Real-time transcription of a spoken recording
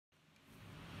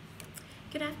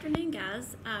Good afternoon,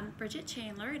 guys. I'm Bridget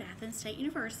Chandler at Athens State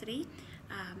University.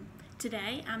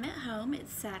 Today I'm at home.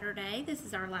 It's Saturday. This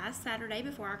is our last Saturday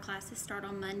before our classes start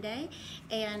on Monday,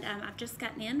 and I've just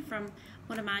gotten in from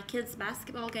one of my kids'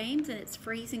 basketball games, and it's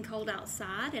freezing cold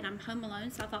outside, and I'm home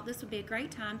alone, so I thought this would be a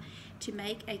great time to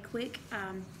make a quick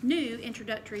new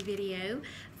introductory video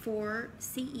for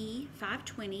CE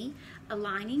 520,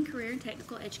 Aligning Career and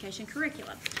Technical Education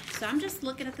Curricula. So I'm just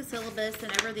looking at the syllabus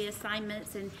and over the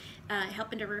assignments and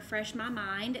helping to refresh my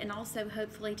mind, and also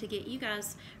hopefully to get you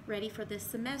guys ready for this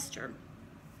semester.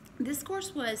 This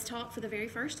course was taught for the very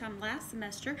first time last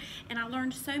semester, and I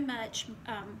learned so much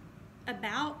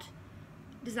about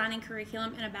designing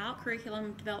curriculum and about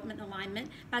curriculum development and alignment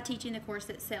by teaching the course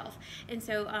itself. And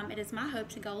so it is my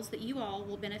hopes and goals that you all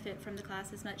will benefit from the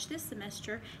class as much this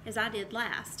semester as I did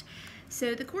last.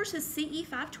 So the course is CE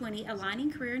 520,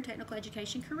 Aligning Career and Technical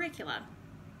Education Curricula.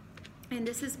 And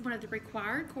this is one of the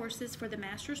required courses for the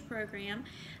master's program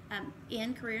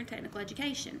in career and technical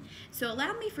education. So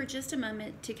allow me for just a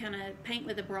moment to kind of paint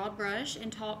with a broad brush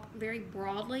and talk very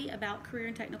broadly about career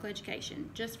and technical education,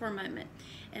 just for a moment,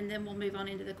 and then we'll move on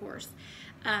into the course.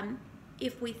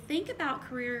 If we think about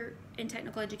career and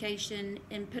technical education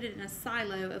and put it in a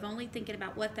silo of only thinking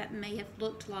about what that may have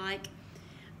looked like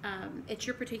at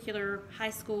your particular high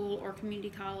school or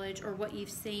community college, or what you've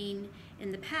seen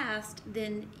in the past,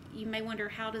 then you may wonder,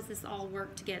 how does this all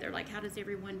work together? Like, how does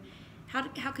everyone,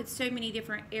 how could so many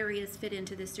different areas fit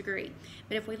into this degree?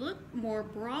 But if we look more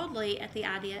broadly at the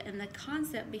idea and the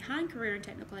concept behind career and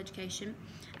technical education,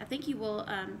 I think you will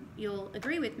you'll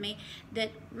agree with me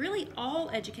that really all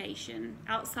education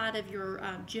outside of your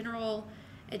general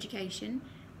education,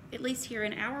 at least here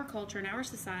in our culture, in our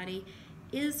society,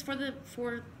 is for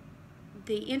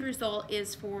the end result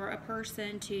is for a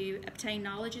person to obtain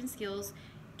knowledge and skills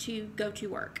to go to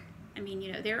work. I mean,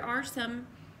 you know, there are some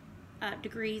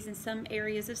degrees in some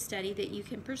areas of study that you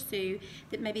can pursue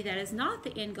that maybe that is not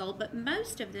the end goal, but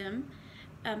most of them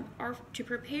are to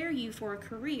prepare you for a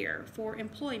career, for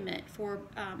employment, for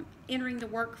entering the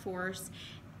workforce,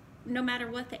 no matter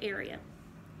what the area.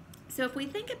 So if we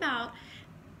think about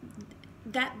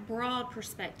that broad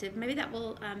perspective, maybe that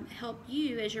will help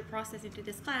you as you're processing through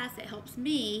this class. It helps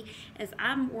me as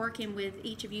I'm working with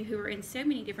each of you who are in so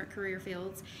many different career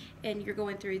fields and you're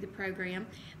going through the program.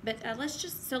 But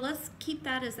let's keep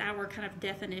that as our kind of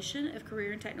definition of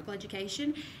career and technical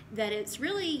education, that it's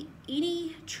really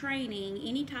any training,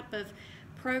 any type of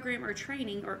program or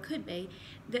training, or it could be,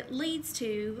 that leads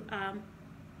to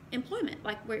employment,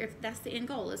 like where if that's the end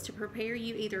goal, is to prepare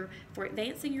you either for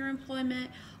advancing your employment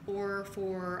or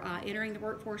for entering the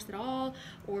workforce at all,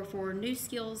 or for new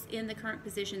skills in the current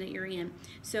position that you're in.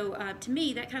 So to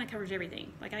me, that kind of covers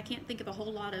everything. Like, I can't think of a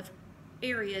whole lot of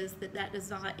areas that does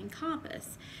not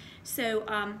encompass. So,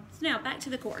 so now back to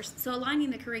the course. So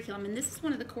aligning the curriculum, and this is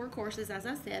one of the core courses, as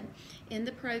I said, in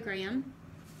the program.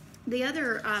 The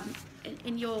other,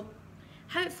 and you'll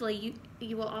hopefully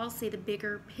you will all see the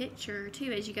bigger picture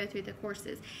too as you go through the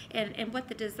courses, and what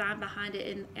the design behind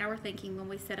it and our thinking when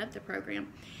we set up the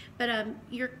program. But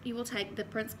you will take the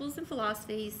principles and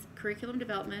philosophies, curriculum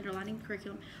development, or aligning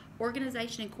curriculum,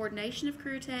 organization and coordination of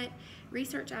career tech,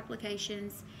 research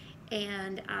applications,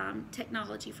 and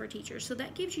technology for teachers. So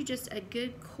that gives you just a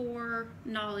good core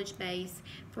knowledge base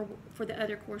for the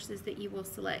other courses that you will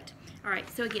select. All right,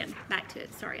 so again, back to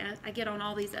it. Sorry, I get on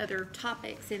all these other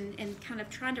topics and kind of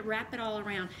trying to wrap it all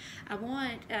around. I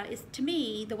want, to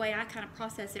me, the way I kind of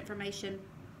process information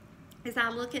is I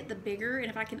look at the bigger, and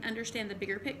if I can understand the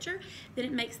bigger picture, then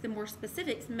it makes the more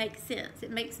specifics make sense. It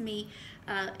makes me,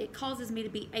 it causes me to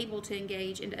be able to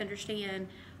engage and to understand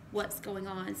what's going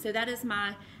on. So that is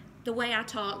the way I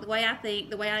talk, the way I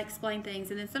think, the way I explain things,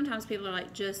 and then sometimes people are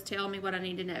like, just tell me what I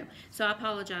need to know. So I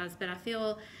apologize, but I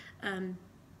feel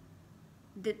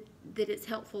that it's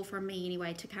helpful for me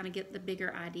anyway to kind of get the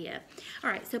bigger idea. All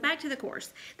right, so back to the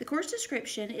course. The course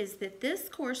description is that this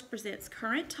course presents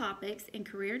current topics in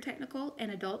career, technical,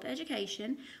 and adult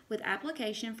education with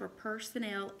application for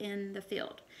personnel in the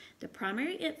field. The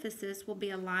primary emphasis will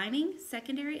be aligning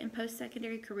secondary and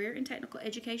post-secondary career and technical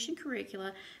education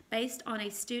curricula based on a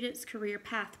student's career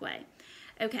pathway.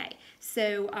 Okay,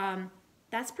 so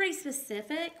that's pretty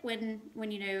specific when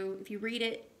you know, if you read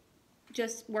it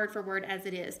just word for word as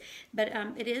it is. But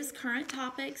it is current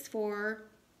topics for,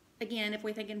 again, if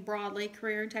we're thinking broadly,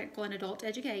 career and technical and adult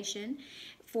education,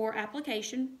 for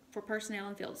application for personnel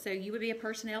in field. So you would be a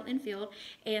personnel in field,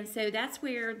 and so that's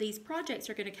where these projects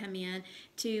are going to come in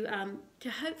to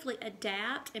hopefully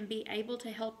adapt and be able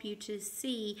to help you to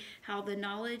see how the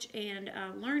knowledge and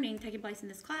learning taking place in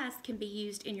this class can be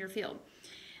used in your field.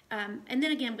 And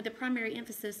then again, with the primary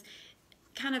emphasis,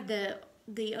 kind of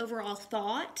the overall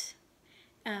thought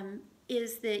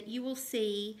is that you will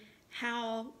see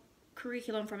how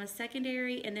curriculum from a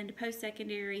secondary and then to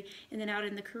post-secondary and then out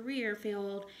in the career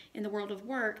field in the world of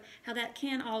work, how that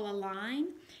can all align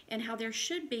and how there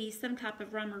should be some type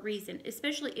of rhyme or reason,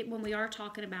 especially when we are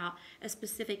talking about a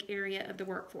specific area of the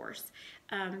workforce.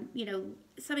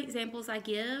 Some examples I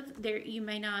give there, you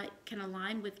may not can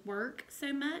align with work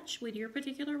so much with your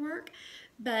particular work,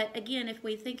 but again, if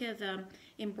we think of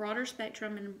in broader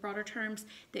spectrum and in broader terms,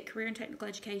 that career and technical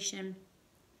education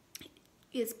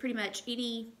is pretty much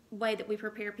any way that we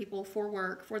prepare people for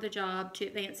work, for the job, to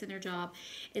advance in their job.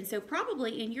 And so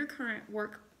probably in your current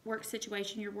work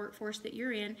situation, your workforce that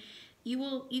you're in,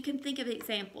 you can think of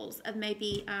examples of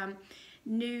maybe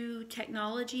new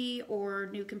technology or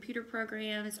new computer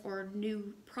programs or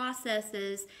new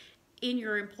processes in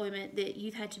your employment that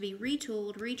you've had to be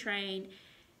retooled, retrained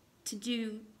to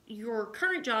do your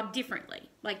current job differently.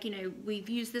 Like, we've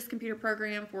used this computer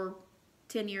program for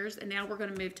 10 years and now we're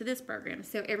going to move to this program.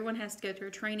 So everyone has to go through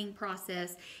a training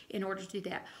process in order to do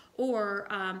that. Or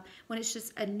when it's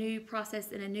just a new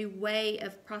process and a new way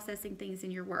of processing things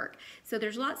in your work. So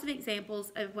there's lots of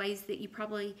examples of ways that you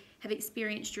probably have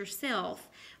experienced yourself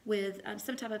with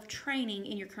some type of training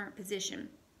in your current position.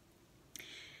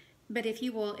 But if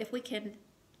we can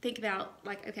think about,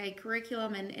 like, okay,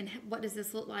 curriculum and what does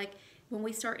this look like when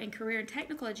we start in career and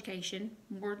technical education,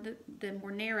 the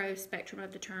more narrow spectrum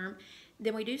of the term,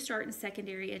 then we do start in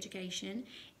secondary education,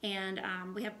 and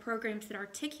we have programs that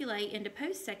articulate into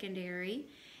post-secondary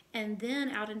and then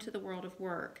out into the world of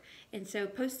work. And so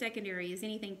post-secondary is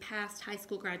anything past high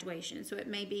school graduation. So it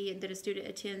may be that a student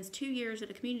attends 2 years at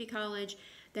a community college.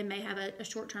 They may have a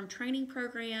short-term training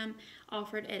program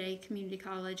offered at a community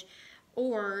college,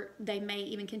 or they may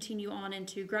even continue on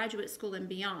into graduate school and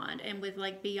beyond, and with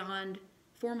like beyond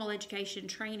formal education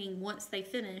training once they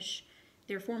finish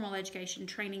their formal education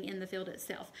training in the field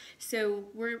itself. So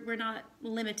we're not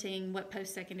limiting what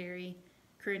post-secondary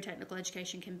career and technical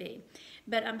education can be.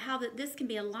 But how this can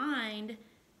be aligned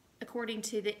according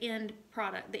to the end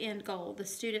product, the end goal, the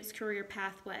student's career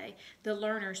pathway, the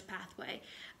learner's pathway.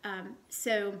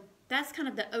 So that's kind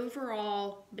of the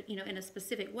overall, in a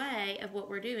specific way of what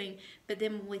we're doing. But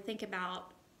then when we think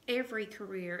about every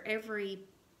career, every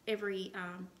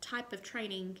type of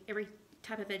training, every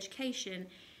type of education,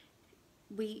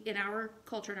 in our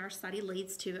culture, in our society,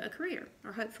 leads to a career,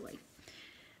 or hopefully.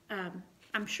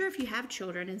 I'm sure if you have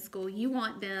children in school, you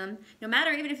want them, no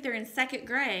matter even if they're in second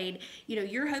grade,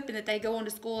 you're hoping that they go on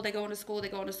to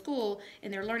school,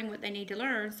 and they're learning what they need to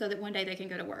learn so that one day they can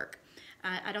go to work.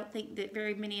 I don't think that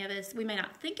very many of us, we may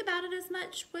not think about it as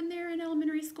much when they're in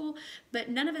elementary school, but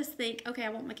none of us think, okay, I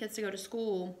want my kids to go to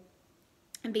school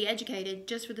and be educated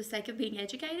just for the sake of being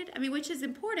educated. I mean, which is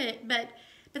important, but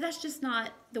that's just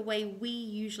not the way we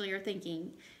usually are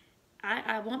thinking.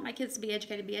 I want my kids to be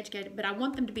educated, but I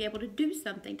want them to be able to do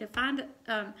something, to find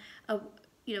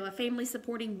a family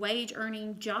supporting wage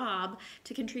earning job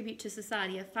to contribute to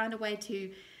society, find a way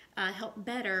to help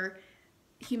better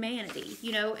humanity,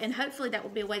 and hopefully that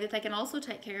will be a way that they can also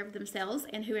take care of themselves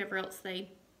and whoever else they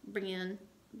bring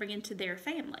into their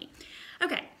family.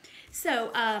 Okay,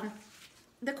 so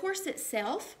the course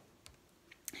itself,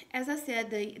 as I said,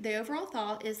 the overall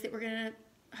thought is that we're going to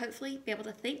hopefully be able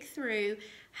to think through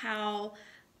how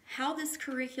this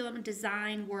curriculum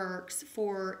design works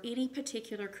for any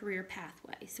particular career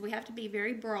pathway. So we have to be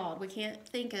very broad. We can't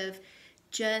think of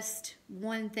just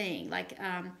one thing, like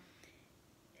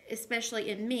especially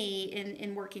in me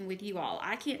in working with you all.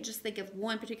 I can't just think of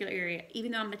one particular area.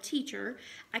 Even though I'm a teacher,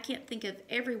 I can't think of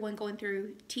everyone going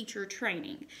through teacher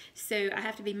training. So I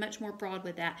have to be much more broad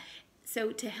with that.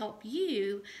 So to help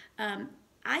you,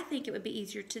 I think it would be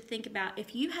easier to think about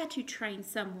if you had to train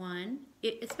someone,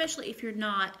 especially if you're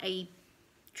not a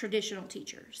traditional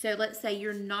teacher. So let's say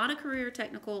you're not a career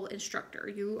technical instructor.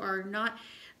 You are not,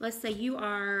 let's say you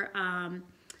are,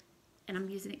 and I'm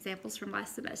using examples from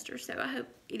last semester, so I hope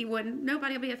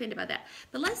nobody will be offended by that.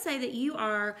 But let's say that you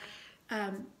are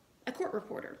a court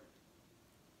reporter.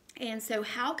 And so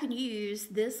how can you use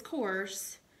this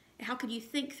course? How can you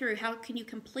think through, how can you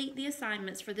complete the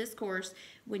assignments for this course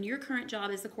when your current job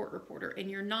is a court reporter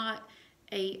and you're not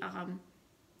a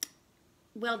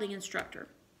welding instructor?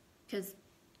 Because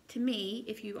to me,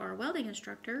 if you are a welding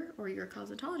instructor or you're a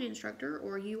cosmetology instructor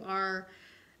or you are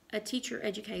a teacher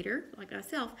educator like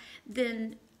myself,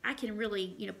 then I can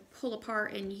really pull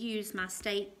apart and use my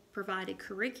state provided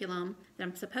curriculum that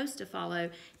I'm supposed to follow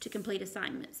to complete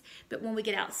assignments. But when we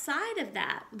get outside of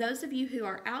that, those of you who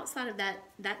are outside of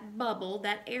that bubble,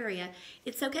 that area,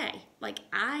 it's okay. Like,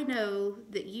 I know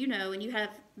that and you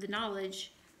have the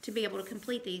knowledge to be able to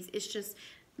complete these. It's just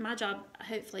my job,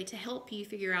 hopefully, to help you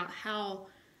figure out how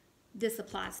this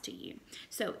applies to you.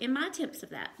 So in my attempts of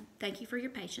that, thank you for your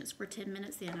patience. We're 10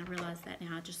 minutes in. I realize that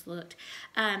now. I just looked.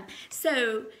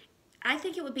 So I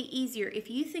think it would be easier if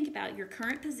you think about your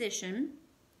current position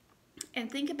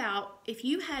and think about if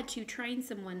you had to train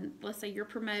someone, let's say you're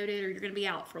promoted or you're going to be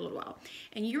out for a little while,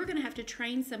 and you're going to have to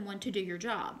train someone to do your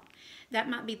job. That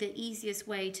might be the easiest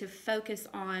way to focus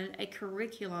on a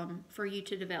curriculum for you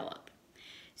to develop.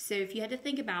 So if you had to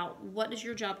think about what does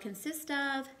your job consist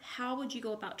of, how would you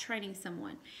go about training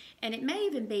someone? And it may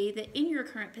even be that in your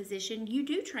current position, you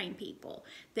do train people,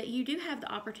 that you do have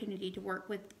the opportunity to work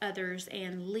with others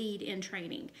and lead in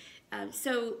training.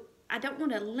 So I don't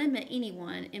want to limit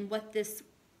anyone in what this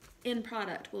end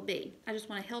product will be. I just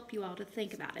want to help you all to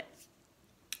think about it.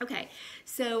 Okay,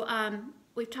 so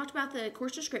we've talked about the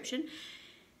course description.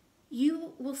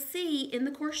 You will see in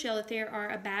the course shell that there are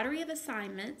a battery of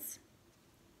assignments,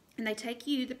 and they take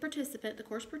you, the participant, the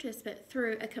course participant,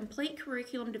 through a complete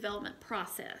curriculum development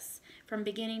process from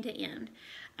beginning to end.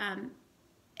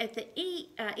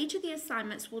 Each of the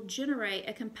assignments will generate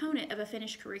a component of a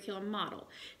finished curriculum model.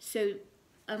 So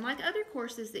unlike other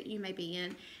courses that you may be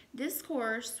in, this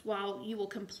course, while you will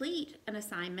complete an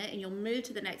assignment and you'll move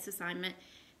to the next assignment,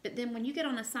 but then when you get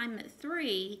on assignment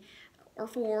 3 or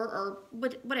 4 or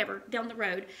whatever down the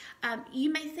road,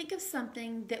 you may think of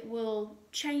something that will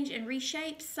change and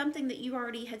reshape something that you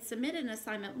already had submitted in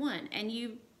assignment 1,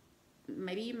 and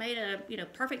maybe you made a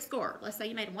perfect score. Let's say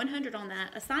you made 100 on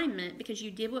that assignment because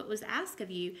you did what was asked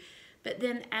of you. But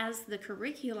then as the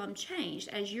curriculum changed,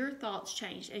 as your thoughts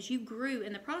changed, as you grew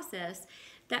in the process,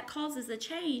 that causes a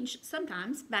change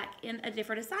sometimes back in a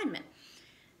different assignment.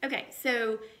 Okay,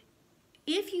 so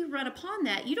if you run upon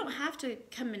that, you don't have to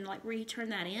come and return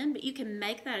that in, but you can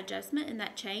make that adjustment and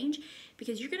that change,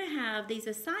 because you're going to have these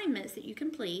assignments that you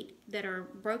complete that are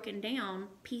broken down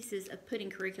pieces of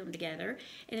putting curriculum together.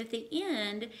 And at the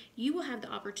end, you will have the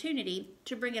opportunity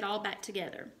to bring it all back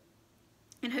together.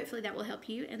 And hopefully that will help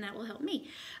you and that will help me.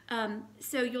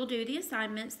 So you'll do the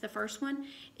assignments. The first one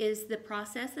is the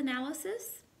process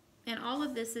analysis. And all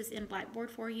of this is in Blackboard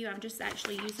for you. I'm just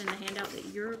actually using the handout that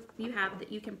you have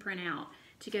that you can print out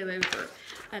to go over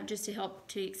just to help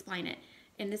to explain it.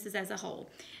 And this is as a whole.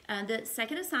 The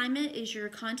second assignment is your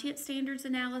content standards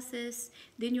analysis.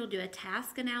 Then you'll do a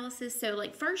task analysis. So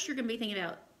first you're going to be thinking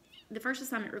about, the first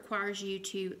assignment requires you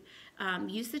to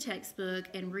use the textbook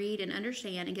and read and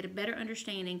understand and get a better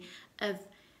understanding of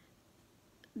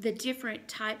the different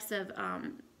types of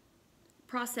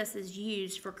processes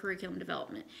used for curriculum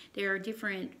development. There are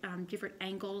different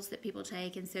angles that people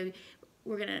take, and so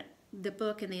the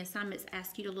book and the assignments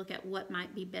ask you to look at what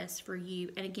might be best for you.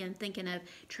 And again, thinking of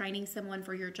training someone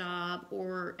for your job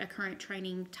or a current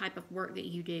training type of work that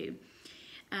you do.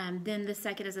 Then the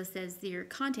second, as I said, is your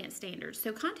content standards.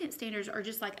 So content standards are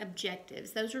just like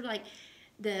objectives. Those are like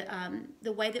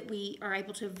the way that we are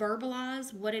able to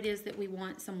verbalize what it is that we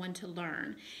want someone to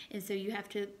learn. And so you have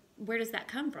to, where does that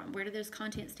come from? Where do those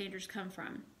content standards come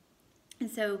from? And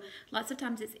so lots of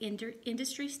times it's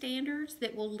industry standards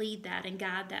that will lead that and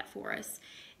guide that for us.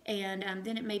 And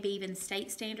then it may be even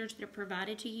state standards that are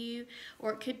provided to you,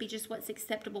 or it could be just what's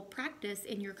acceptable practice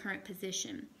in your current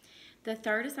position. The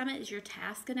third assignment is your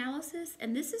task analysis,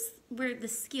 and this is where the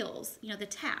skills, the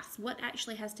tasks, what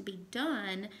actually has to be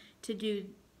done to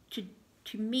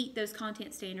meet those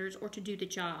content standards or to do the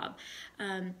job.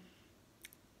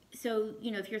 So,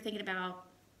 if you're thinking about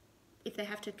if they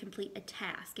have to complete a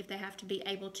task, if they have to be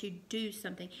able to do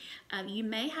something, you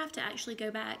may have to actually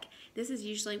go back. This is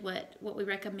usually what we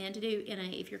recommend to do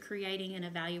if you're creating an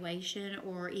evaluation,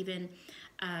 or even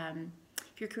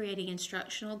if you're creating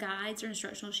instructional guides or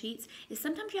instructional sheets, is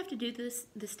sometimes you have to do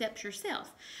the steps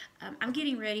yourself. I'm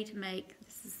getting ready to make,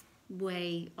 this is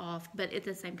way off, but at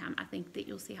the same time, I think that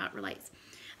you'll see how it relates.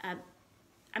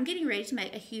 I'm getting ready to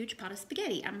make a huge pot of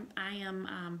spaghetti. I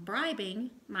am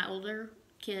bribing my older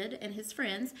kid and his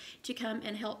friends to come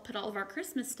and help put all of our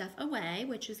Christmas stuff away,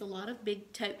 which is a lot of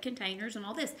big tote containers and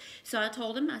all this. So I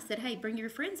told him, I said, hey, bring your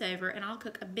friends over and I'll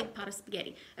cook a big pot of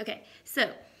spaghetti. Okay, so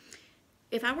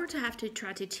if I were to have to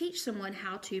try to teach someone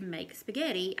how to make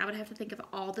spaghetti, I would have to think of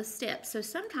all the steps. So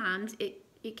sometimes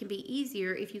it can be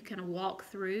easier if you kind of walk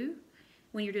through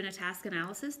when you're doing a task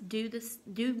analysis, do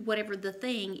whatever the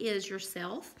thing is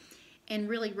yourself, and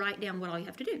really write down what all you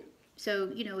have to do.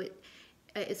 So,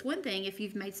 it's one thing if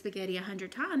you've made spaghetti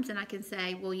 100 times, and I can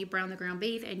say, well, you brown the ground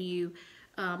beef and you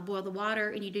boil the water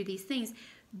and you do these things.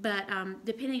 But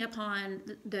depending upon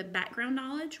the background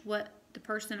knowledge, what the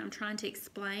person I'm trying to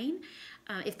explain,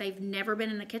 if they've never been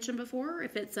in the kitchen before,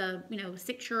 if it's a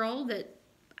 6-year-old that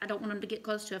I don't want them to get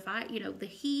close to a fire, the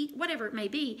heat, whatever it may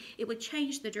be, it would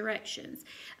change the directions.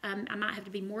 I might have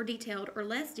to be more detailed or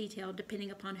less detailed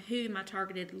depending upon who my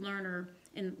targeted learner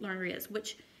is,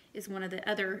 which is one of the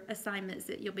other assignments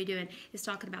that you'll be doing, is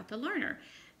talking about the learner.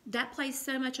 That plays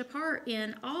so much a part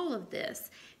in all of this,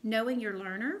 knowing your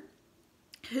learner.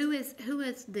 Who is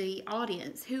the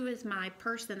audience? Who is my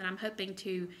person that I'm hoping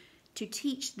to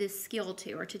teach this skill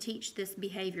to, or to teach this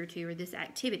behavior to, or this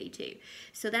activity to?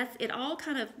 So it all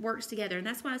kind of works together, and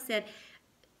that's why I said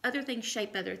other things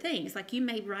shape other things. Like you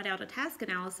may write out a task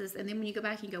analysis, and then when you go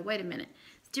back and go, wait a minute,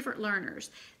 it's different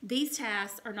learners. These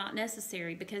tasks are not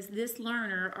necessary because this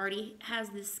learner already has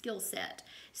this skill set.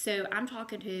 So I'm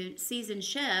talking to seasoned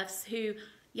chefs who,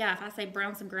 yeah, if I say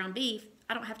brown some ground beef,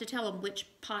 I don't have to tell them which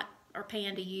pot or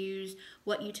pan to use,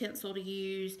 what utensil to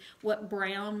use, what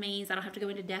brown means. I don't have to go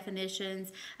into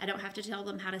definitions. I don't have to tell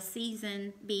them how to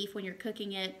season beef when you're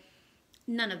cooking it.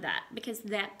 None of that, because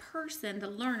that person, the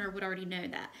learner, would already know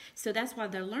that. So that's why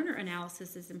the learner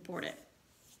analysis is important.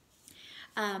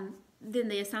 Then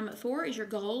the assignment 4 is your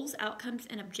goals, outcomes,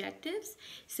 and objectives.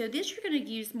 So this you're going to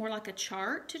use more like a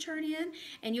chart to turn in,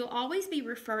 and you'll always be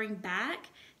referring back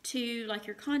to like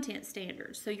your content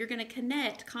standards. So you're going to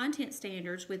connect content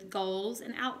standards with goals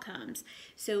and outcomes.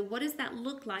 So what does that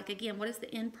look like? Again, what is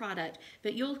the end product?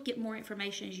 But you'll get more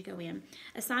information as you go in.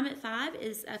 Assignment 5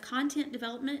 is content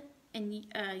development and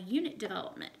unit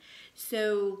development.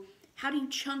 So how do you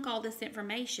chunk all this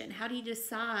information? How do you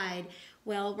decide,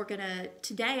 well,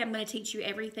 today I'm going to teach you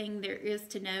everything there is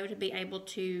to know to be able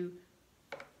to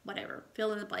whatever,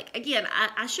 fill in the blank. Again,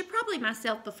 I should probably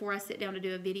myself, before I sit down to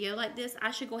do a video like this,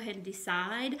 I should go ahead and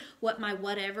decide what my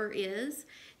whatever is,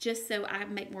 just so I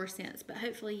make more sense. But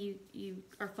hopefully you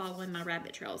are following my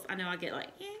rabbit trails. I know I get like,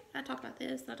 yeah, I talk about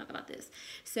this, I talk about this.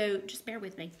 So just bear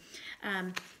with me.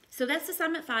 So that's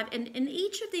assignment 5, and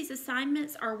each of these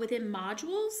assignments are within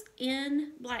modules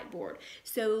in Blackboard.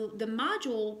 So the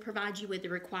module provides you with the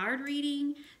required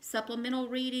reading, supplemental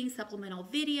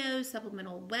videos,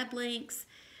 supplemental web links.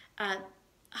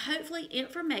 Hopefully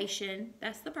information,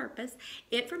 that's the purpose,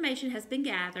 information has been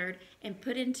gathered and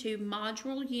put into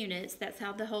module units. That's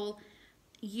how the whole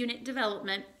unit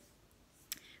development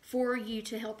for you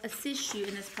to help assist you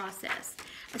in this process.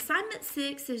 Assignment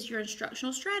 6 is your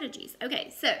instructional strategies.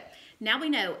 Okay, so now we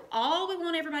know all we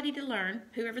want everybody to learn,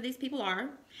 whoever these people are.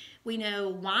 We know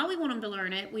why we want them to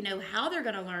learn it. We know how they're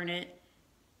going to learn it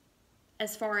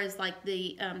as far as like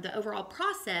the overall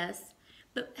process,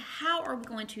 but how are we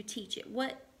going to teach it?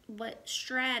 What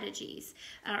strategies?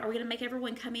 Are we going to make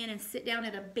everyone come in and sit down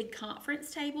at a big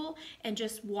conference table and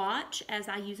just watch as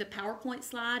I use a PowerPoint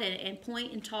slide and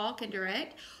point and talk and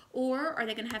direct? Or are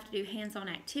they going to have to do hands-on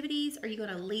activities? Are you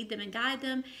going to lead them and guide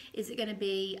them? Is it going to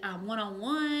be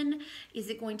one-on-one? Is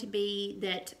it going to be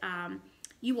that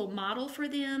you will model for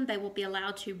them? They will be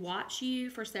allowed to watch you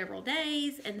for several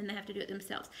days, and then they have to do it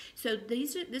themselves. So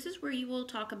this is where you will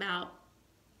talk about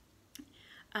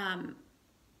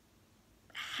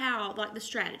how, like the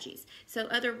strategies. So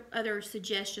other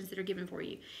suggestions that are given for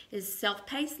you is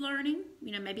self-paced learning.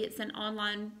 Maybe it's an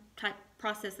online type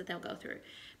process that they'll go through.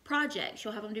 Projects,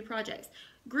 you'll have them do projects.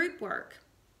 Group work,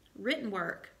 written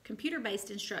work,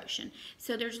 computer-based instruction.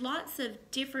 So there's lots of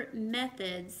different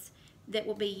methods that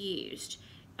will be used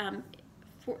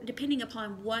depending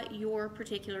upon what your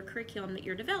particular curriculum that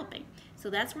you're developing.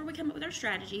 So that's where we come up with our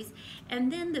strategies.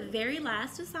 And then the very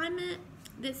last assignment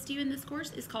that's due in this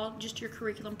course is called just your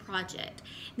curriculum project.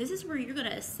 This is where you're going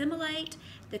to assimilate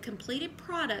the completed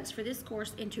products for this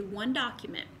course into one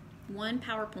document, one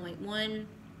PowerPoint, one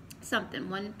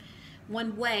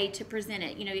way to present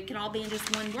it. It can all be in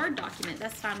just one Word document.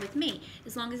 That's fine with me,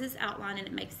 as long as it's outlined and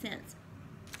it makes sense.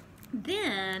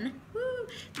 Then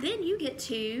you get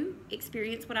to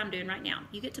experience what I'm doing right now.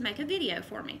 You get to make a video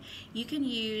for me. You can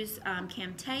use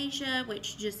Camtasia,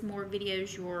 which just more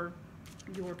videos your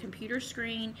computer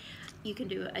screen. You can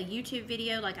do a YouTube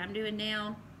video like I'm doing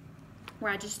now, where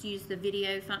I just use the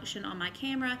video function on my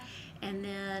camera, and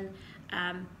then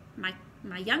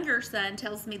my younger son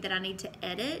tells me that I need to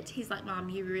edit. He's like, Mom,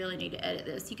 you really need to edit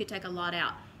this. You could take a lot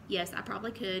out. Yes, I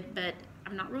probably could, but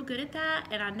I'm not real good at that,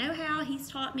 and I know how. He's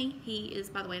taught me. He is,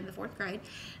 by the way, in the 4th grade,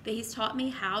 but he's taught me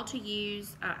how to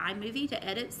use iMovie to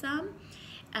edit some,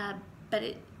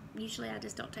 but usually I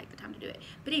just don't take the time to do it.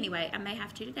 But anyway, I may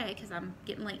have to today because I'm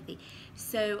getting lengthy.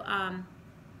 So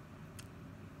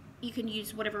you can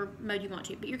use whatever mode you want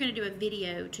to, but you're going to do a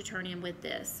video to turn in with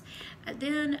this.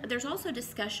 Then there's also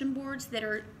discussion boards that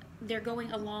they're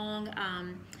going along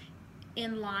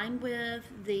in line with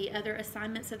the other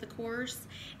assignments of the course,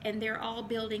 and they're all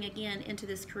building again into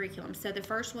this curriculum. So the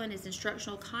first one is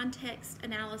instructional context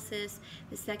analysis.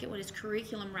 The second one is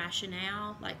curriculum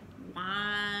rationale, like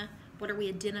why, what are we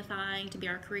identifying to be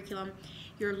our curriculum.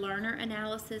 Your learner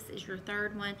analysis is your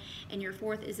third one, and your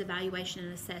fourth is evaluation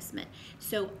and assessment.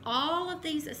 So all of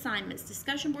these assignments,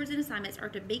 discussion boards and assignments, are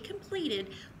to be completed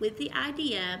with the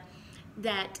idea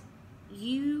that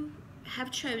you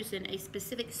have chosen a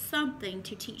specific something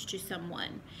to teach to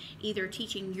someone, either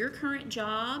teaching your current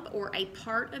job or a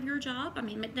part of your job. I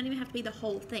mean, it doesn't even have to be the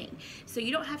whole thing. So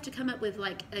you don't have to come up with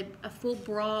like a full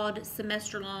broad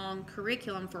semester-long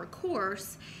curriculum for a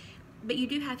course, but you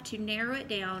do have to narrow it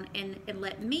down and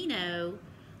let me know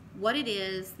what it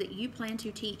is that you plan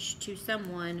to teach to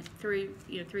someone through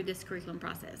this curriculum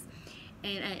process.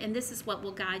 And this is what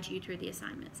will guide you through the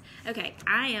assignments. Okay,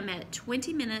 I am at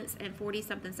 20 minutes and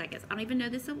 40-something seconds. I don't even know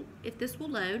if this will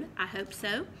load. I hope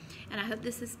so. And I hope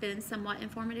this has been somewhat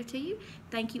informative to you.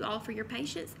 Thank you all for your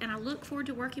patience, and I look forward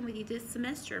to working with you this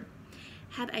semester.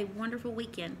 Have a wonderful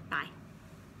weekend. Bye.